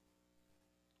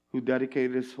who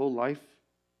dedicated his whole life,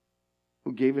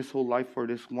 who gave his whole life for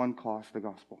this one cause, the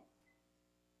gospel?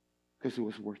 Because it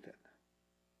was worth it.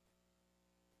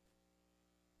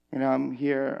 And I'm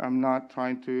here, I'm not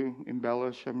trying to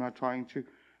embellish, I'm not trying to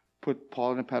put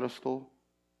Paul on a pedestal.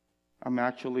 I'm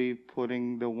actually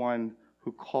putting the one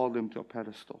who called him to a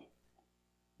pedestal,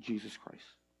 Jesus Christ.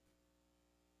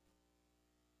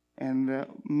 And the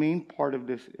main part of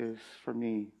this is, for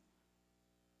me,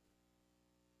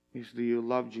 is do you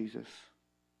love Jesus?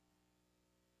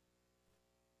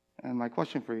 And my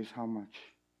question for you is how much?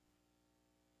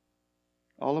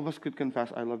 All of us could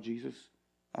confess, I love Jesus,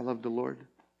 I love the Lord.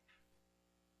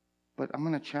 But I'm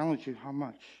going to challenge you, how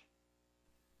much?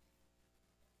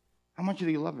 How much do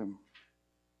you love Him?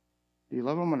 Do you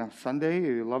love Him on a Sunday? Do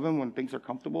you love Him when things are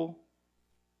comfortable?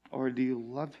 Or do you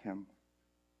love Him?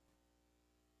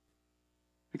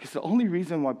 Because the only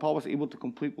reason why Paul was able to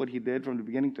complete what he did from the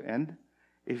beginning to end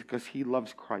is because he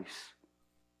loves Christ.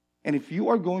 And if you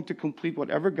are going to complete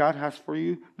whatever God has for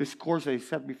you, this course that He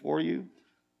set before you,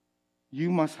 you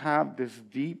must have this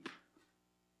deep,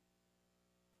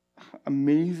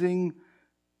 amazing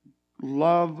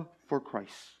love for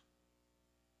Christ.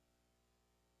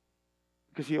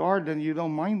 Because then you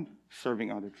don't mind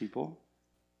serving other people.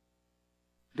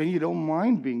 Then you don't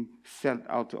mind being sent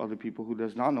out to other people who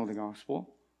does not know the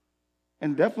gospel.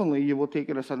 And definitely you will take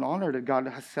it as an honor that God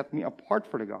has set me apart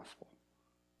for the gospel.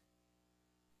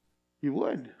 You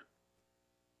would.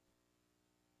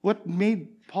 What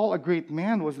made Paul a great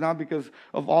man was not because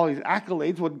of all his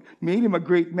accolades. What made him a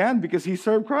great man because he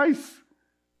served Christ.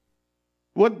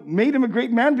 What made him a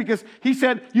great man because he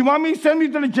said, you want me to send me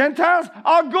to the Gentiles?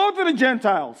 I'll go to the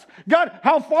Gentiles. God,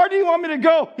 how far do you want me to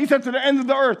go? He said, to the ends of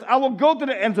the earth. I will go to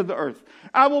the ends of the earth.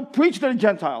 I will preach to the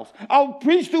Gentiles. I'll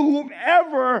preach to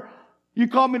whomever you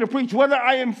call me to preach. Whether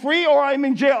I am free or I am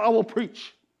in jail, I will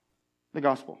preach the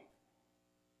gospel.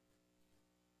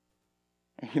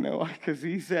 You know, because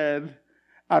he said,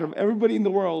 out of everybody in the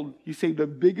world, you saved the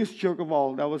biggest jerk of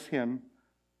all. That was him.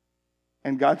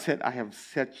 And God said, I have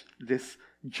set this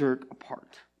jerk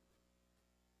apart.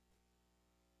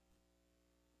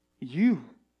 You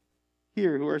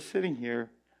here who are sitting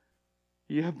here,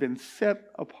 you have been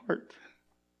set apart.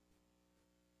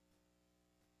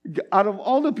 Out of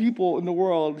all the people in the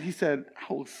world, He said,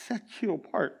 I will set you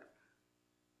apart.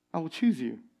 I will choose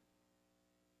you.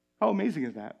 How amazing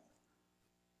is that?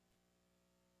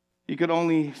 You could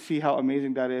only see how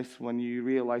amazing that is when you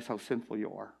realize how sinful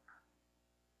you are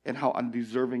and how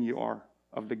undeserving you are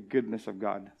of the goodness of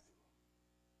God.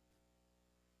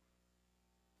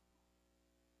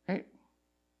 Okay.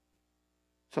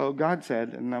 So God said,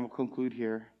 and I will conclude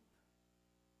here,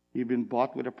 you've been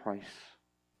bought with a price.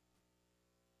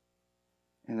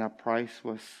 And that price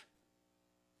was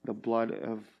the blood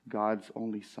of God's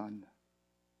only Son.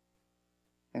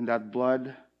 And that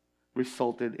blood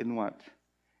resulted in what?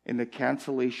 In the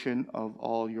cancellation of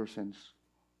all your sins.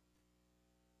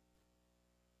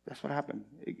 That's what happened.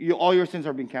 All your sins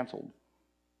are being canceled.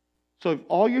 So if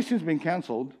all your sins have been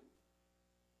canceled,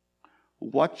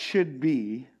 what should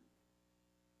be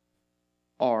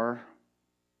our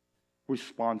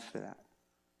response to that?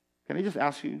 Can I just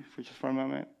ask you for a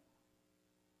moment?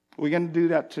 We're going to do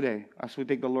that today as we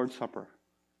take the Lord's Supper.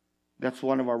 That's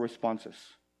one of our responses,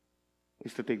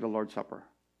 is to take the Lord's Supper.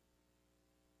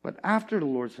 But after the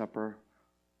Lord's Supper,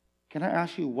 can I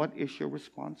ask you, what is your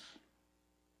response?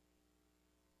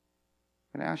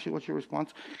 Can I ask you what's your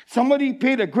response? Somebody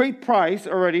paid a great price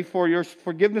already for your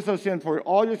forgiveness of sin, for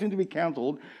all your sin to be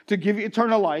canceled, to give you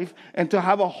eternal life, and to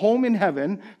have a home in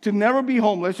heaven, to never be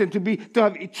homeless, and to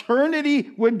have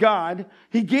eternity with God.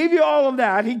 He gave you all of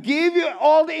that. He gave you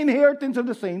all the inheritance of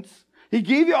the saints. He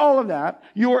gave you all of that.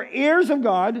 You are heirs of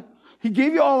God. He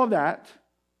gave you all of that.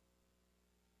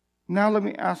 Now let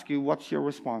me ask you, what's your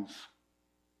response?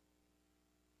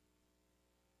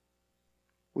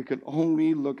 We could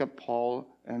only look at Paul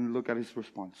and look at his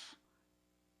response.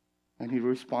 And he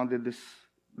responded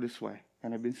this way.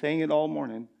 and I've been saying it all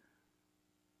morning,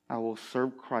 I will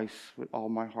serve Christ with all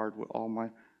my heart, with all my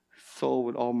soul,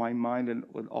 with all my mind, and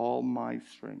with all my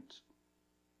strength.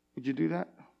 Would you do that?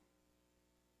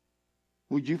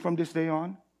 Would you from this day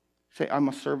on say, I'm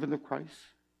a servant of Christ?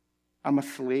 I'm a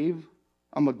slave.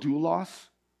 I'm a doulos.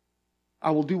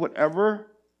 I will do whatever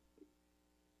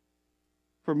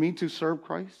for me to serve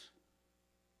Christ.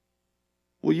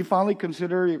 Will you finally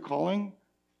consider your calling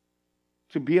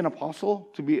to be an apostle,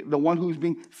 to be the one who's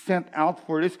being sent out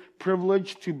for this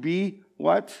privilege to be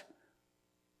what?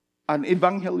 An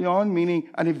evangelion, meaning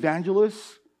an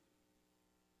evangelist,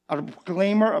 a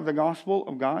proclaimer of the gospel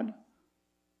of God?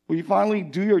 Will you finally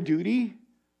do your duty?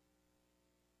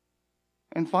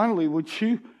 And finally, would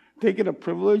you take it a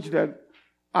privilege that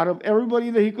out of everybody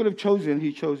that he could have chosen,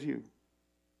 he chose you?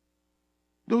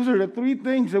 Those are the three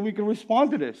things that we can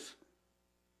respond to this.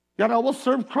 God, I will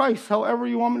serve Christ however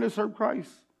you want me to serve Christ.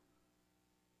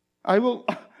 I will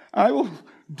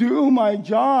do my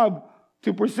job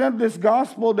to present this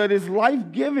gospel that is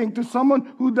life-giving to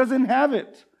someone who doesn't have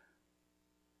it.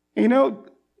 You know,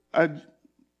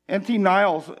 N.T.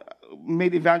 Niles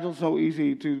made evangelism so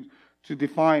easy to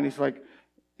define. It's like,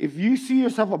 if you see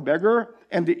yourself a beggar,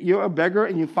 and you're a beggar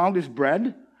and you found this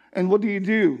bread, and what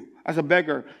do as a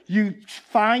beggar? You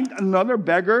find another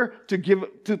beggar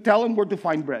to tell him where to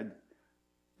find bread.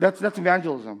 That's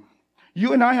evangelism.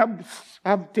 You and I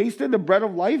have tasted the bread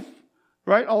of life,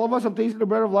 right? All of us have tasted the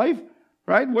bread of life,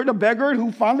 right? We're the beggar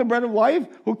who found the bread of life,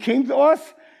 who came to us,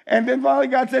 and then finally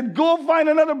God said, go find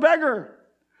another beggar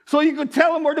so you could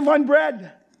tell him where to find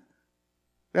bread.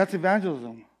 That's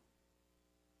evangelism.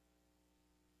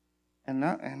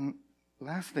 And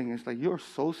last thing is, like, you're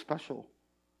so special.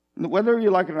 Whether you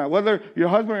like it or not, whether your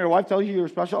husband or your wife tells you you're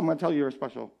special, I'm going to tell you you're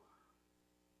special.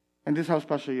 And this is how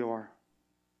special you are.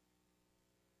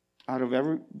 Out of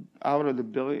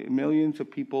the millions of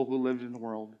people who lived in the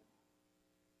world,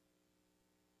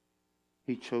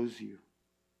 he chose you.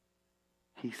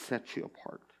 He set you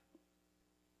apart.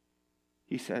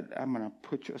 He said, I'm going to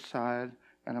put you aside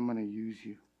and I'm going to use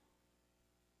you.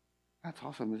 That's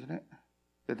awesome, isn't it?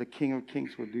 That the King of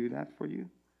Kings would do that for you.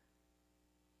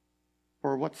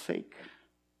 For what sake?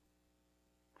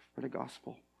 For the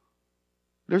gospel.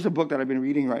 There's a book that I've been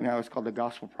reading right now. It's called The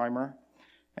Gospel Primer.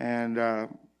 And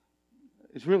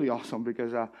it's really awesome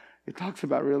because it talks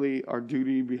about really our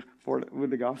duty with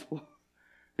the gospel.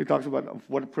 It talks about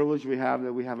what a privilege we have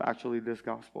that we have actually this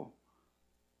gospel.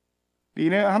 Do you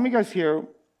know, how many guys here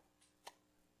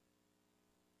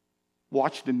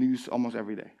watch the news almost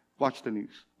every day? Watch the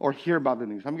news or hear about the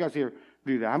news. How many guys here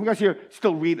do that? How many guys here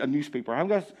still read a newspaper? How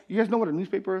many guys, you guys know what a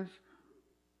newspaper is?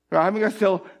 Right? How many guys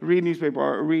still read newspaper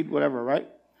or read whatever, right?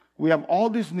 We have all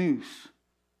this news.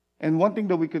 And one thing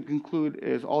that we could conclude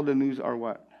is all the news are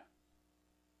what?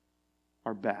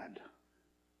 Are bad.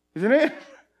 Isn't it?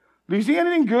 Do you see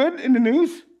anything good in the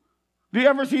news? Do you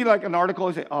ever see like an article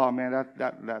and say, oh man,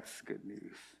 that's good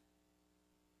news?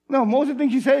 No, most of the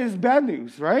things you say is bad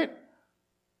news, right?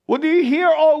 What do you hear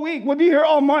all week? What do you hear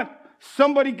all month?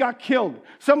 Somebody got killed.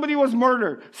 Somebody was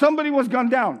murdered. Somebody was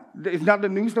gunned down. Is that the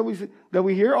news that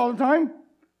we hear all the time?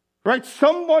 Right?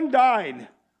 Someone died.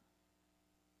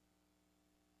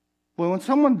 Well, when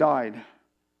someone dies,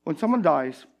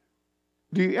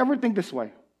 do you ever think this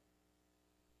way?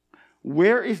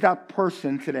 Where is that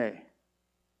person today?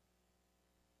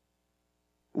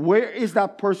 Where is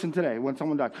that person today when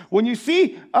someone dies? When you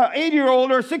see an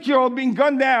 8-year-old or a 6-year-old being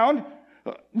gunned down,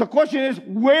 the question is,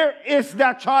 where is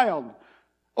that child?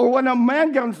 Or when a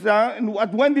man guns down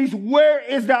at Wendy's, where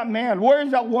is that man? Where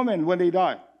is that woman when they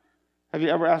die? Have you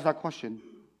ever asked that question?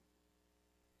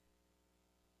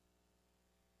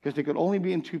 Because they could only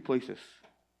be in two places.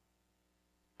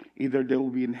 Either they will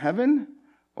be in heaven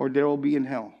or they will be in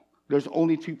hell. There's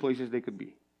only two places they could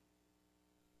be.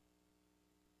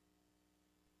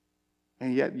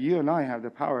 And yet you and I have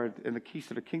the power and the keys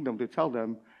to the kingdom to tell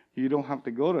them, you don't have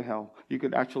to go to hell. You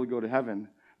could actually go to heaven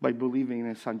by believing in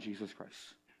His Son, Jesus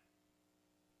Christ.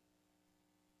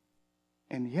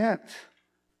 And yet,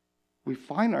 we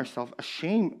find ourselves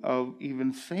ashamed of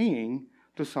even saying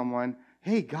to someone,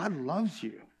 hey, God loves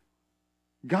you.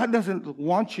 God doesn't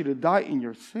want you to die in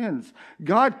your sins.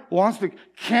 God wants to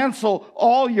cancel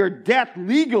all your debt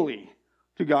legally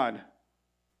to God.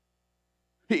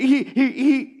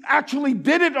 He actually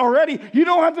did it already. You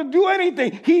don't have to do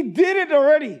anything. He did it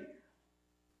already.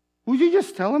 Would you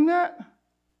just tell him that?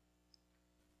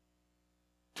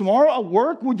 Tomorrow at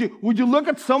work, would you look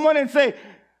at someone and say,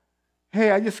 hey,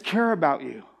 I just care about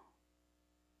you.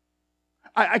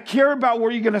 I care about where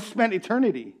you're going to spend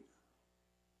eternity.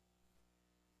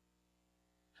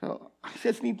 So I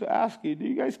just need to ask you, do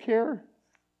you guys care?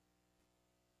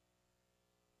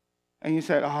 and you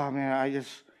said, oh man, I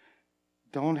just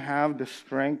don't have the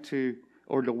strength to,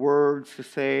 or the words to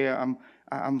say,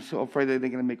 I'm so afraid that they're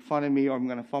going to make fun of me, or I'm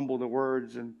going to fumble the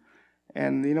words.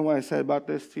 And you know what I said about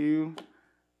this to you?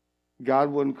 God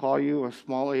wouldn't call you a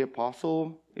small A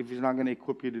apostle if He's not going to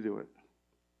equip you to do it.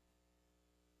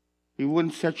 He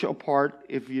wouldn't set you apart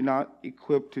if you're not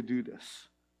equipped to do this.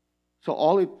 So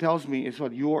all it tells me is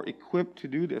that you are equipped to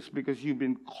do this because you've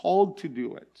been called to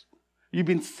do it. You've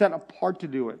been set apart to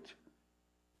do it.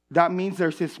 That means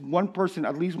there's this one person,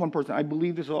 at least one person. I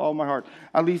believe this with all my heart.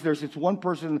 At least there's this one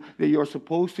person that you're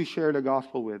supposed to share the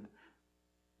gospel with.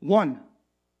 One.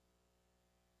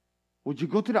 Would you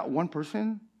go to that one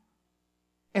person?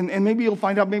 And maybe you'll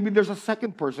find out maybe there's a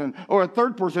second person or a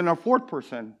third person or a fourth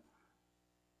person.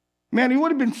 Man, it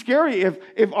would have been scary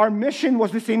if our mission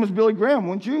was the same as Billy Graham,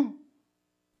 wouldn't you?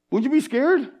 Would you be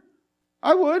scared?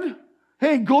 I would.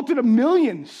 Hey, go to the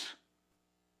millions.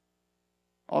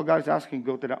 All God's asking,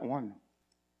 go to that one.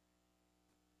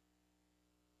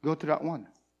 Go to that one.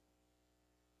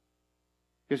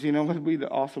 Because you know what will be the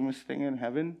awesomest thing in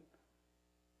heaven?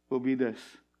 Will be this.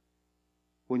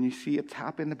 When you see a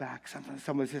tap in the back,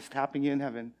 someone's just tapping you in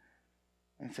heaven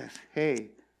and says,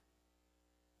 hey,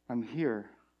 I'm here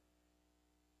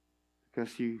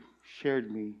because you shared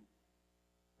me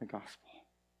the gospel.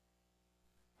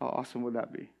 How awesome would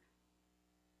that be?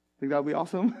 Think that would be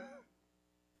awesome?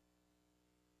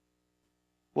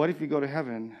 What if you go to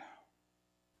heaven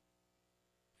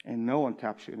and no one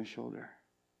taps you in the shoulder?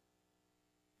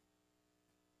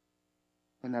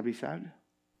 Wouldn't that be sad?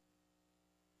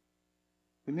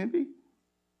 Wouldn't it be?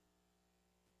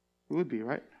 It would be,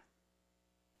 right?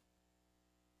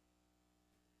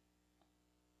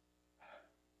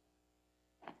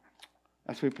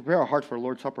 As we prepare our hearts for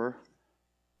Lord's Supper,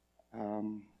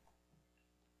 the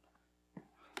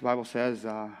Bible says,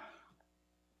 to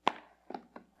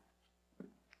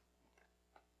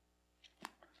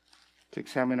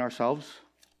examine ourselves.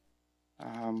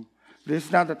 This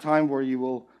is not the time where you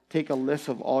will take a list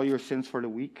of all your sins for the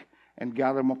week and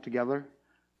gather them up together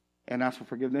and ask for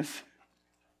forgiveness.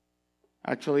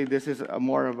 Actually, this is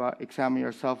more of a examine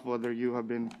yourself whether you have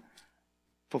been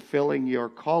fulfilling your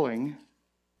calling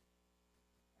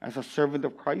as a servant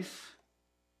of Christ,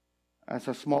 as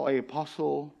a small A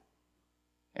apostle,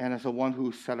 and as a one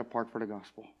who's set apart for the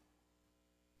gospel.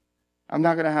 I'm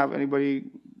not going to have anybody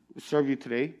serve you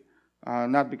today,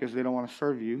 not because they don't want to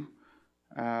serve you,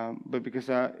 but because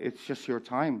it's just your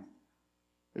time.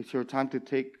 It's your time to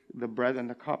take the bread and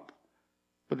the cup.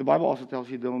 But the Bible also tells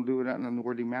you don't do it in an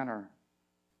unworthy manner.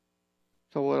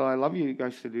 So what I love you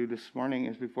guys to do this morning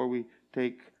is before we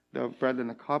take the bread and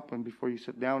the cup and before you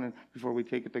sit down and before we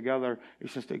take it together,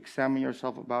 is just to examine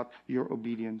yourself about your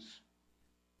obedience.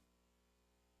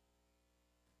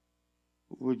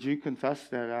 Would you confess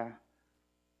that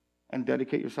and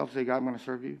dedicate yourself to say, God, I'm going to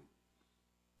serve you?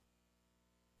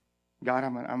 God,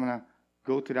 I'm going to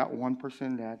go to that one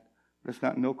person that does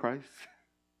not know Christ.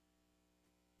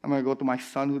 I'm going to go to my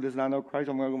son who does not know Christ.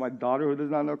 I'm going to go to my daughter who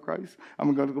does not know Christ. I'm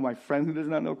going to go to my friend who does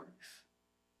not know Christ.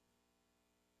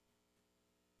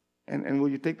 And will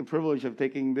you take the privilege of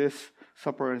taking this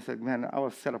supper and say, man, I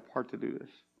was set apart to do this.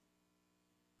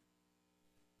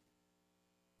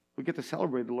 We get to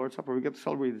celebrate the Lord's Supper. We get to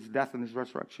celebrate His death and His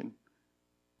resurrection.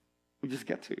 We just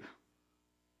get to.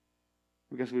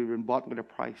 Because we've been bought with a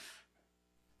price.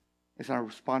 It's our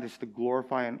response is to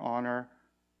glorify and honor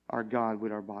our God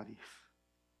with our bodies.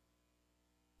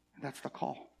 And that's the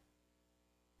call.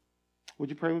 Would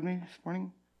you pray with me this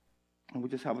morning? And we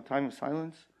just have a time of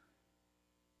silence.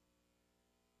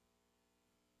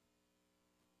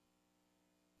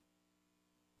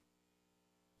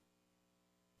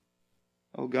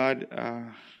 Oh God,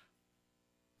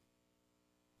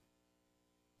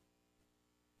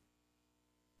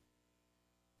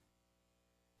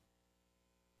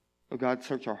 oh God,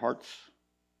 search our hearts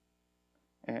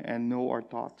and know our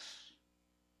thoughts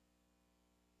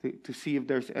to see if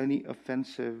there's any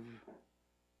offensive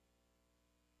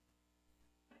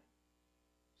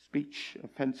speech,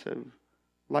 offensive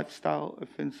lifestyle,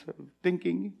 offensive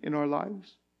thinking in our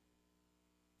lives.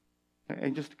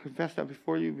 And just to confess that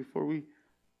before you, before we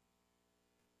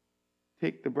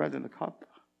take the bread and the cup.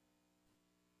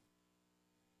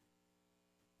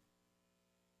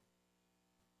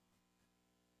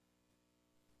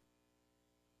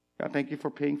 God, thank you for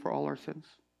paying for all our sins.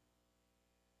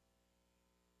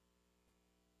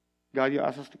 God, you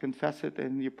ask us to confess it,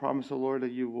 and you promise, the Lord,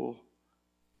 that you will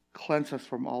cleanse us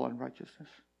from all unrighteousness.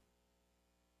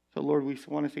 So, Lord, we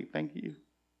want to say thank you.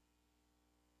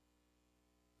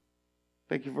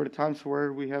 Thank you for the times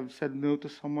where we have said no to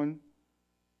someone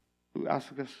who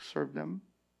asked us to serve them.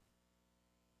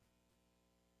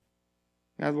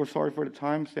 God, we're sorry for the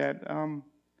times that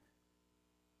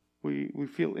we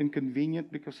feel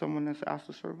inconvenient because someone has asked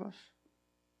to serve us.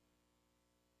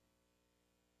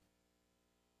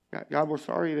 God, we're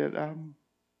sorry that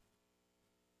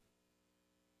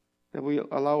we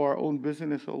allow our own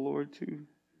busyness, oh Lord, to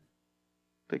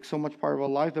take so much part of our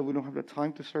life that we don't have the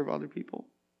time to serve other people.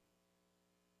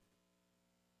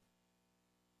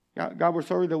 God, we're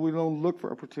sorry that we don't look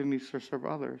for opportunities to serve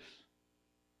others.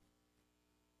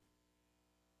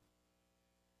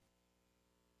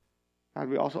 God,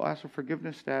 we also ask for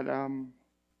forgiveness that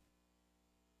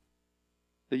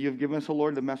you've given us, O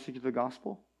Lord, the message of the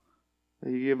gospel.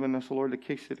 That you've given us, O Lord, the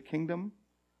keys to the kingdom.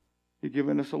 You've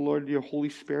given us, O Lord, your Holy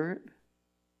Spirit.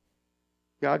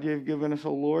 God, you've given us,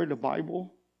 O Lord, the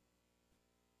Bible.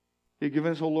 You've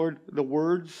given us, O Lord, the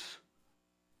words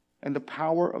and the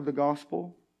power of the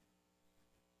gospel.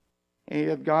 And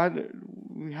yet, God,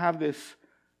 we have this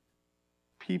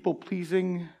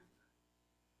people-pleasing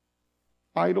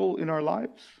idol in our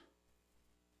lives.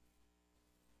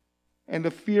 And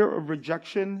the fear of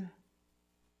rejection,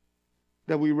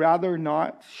 that we rather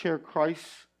not share Christ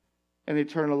and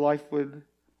eternal life with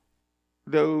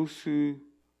those who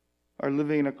are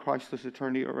living in a Christless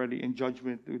eternity already in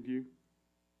judgment with you.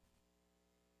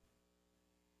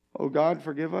 Oh God,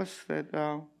 forgive us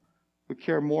that we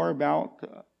care more about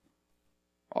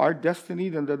our destiny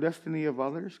than the destiny of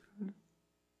others.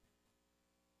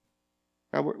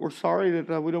 God, we're sorry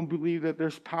that we don't believe that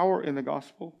there's power in the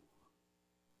gospel.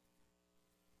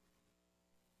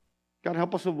 God,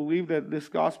 help us to believe that this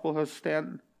gospel has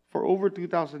stand for over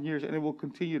 2,000 years and it will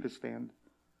continue to stand.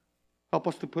 Help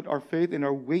us to put our faith and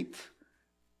our weight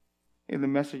in the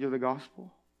message of the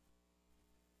gospel.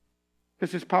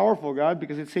 This is powerful, God,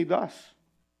 because it saved us.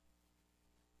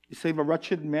 It saved a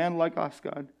wretched man like us,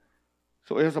 God.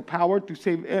 So it has a power to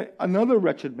save another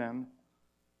wretched man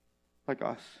like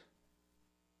us.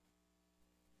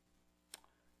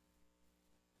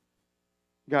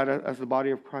 God, as the body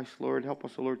of Christ, Lord, help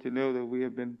us, Lord, to know that we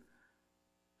have been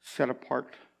set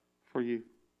apart for you.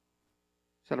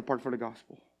 Set apart for the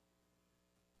gospel.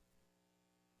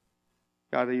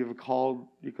 God, that you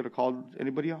could have called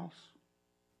anybody else.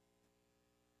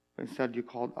 But instead, you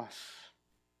called us.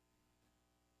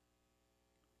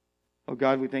 Oh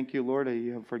God, we thank you, Lord, that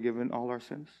you have forgiven all our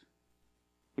sins.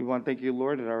 We want to thank you,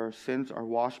 Lord, that our sins are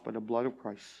washed by the blood of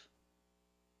Christ.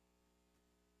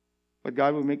 But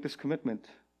God, we make this commitment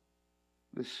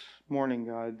this morning,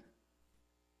 God, to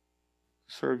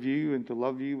serve you and to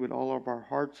love you with all of our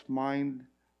hearts, mind,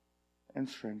 and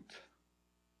strength.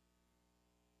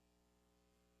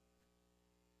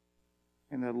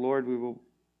 And that, Lord, we will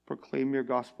proclaim your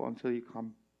gospel until you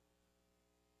come.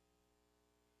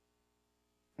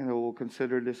 And that we'll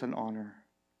consider this an honor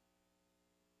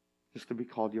just to be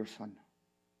called your son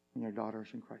and your daughters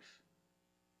in Christ.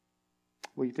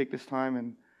 Will you take this time,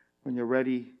 and when you're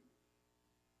ready,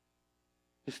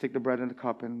 just take the bread and the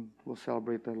cup and we'll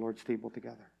celebrate the Lord's table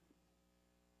together.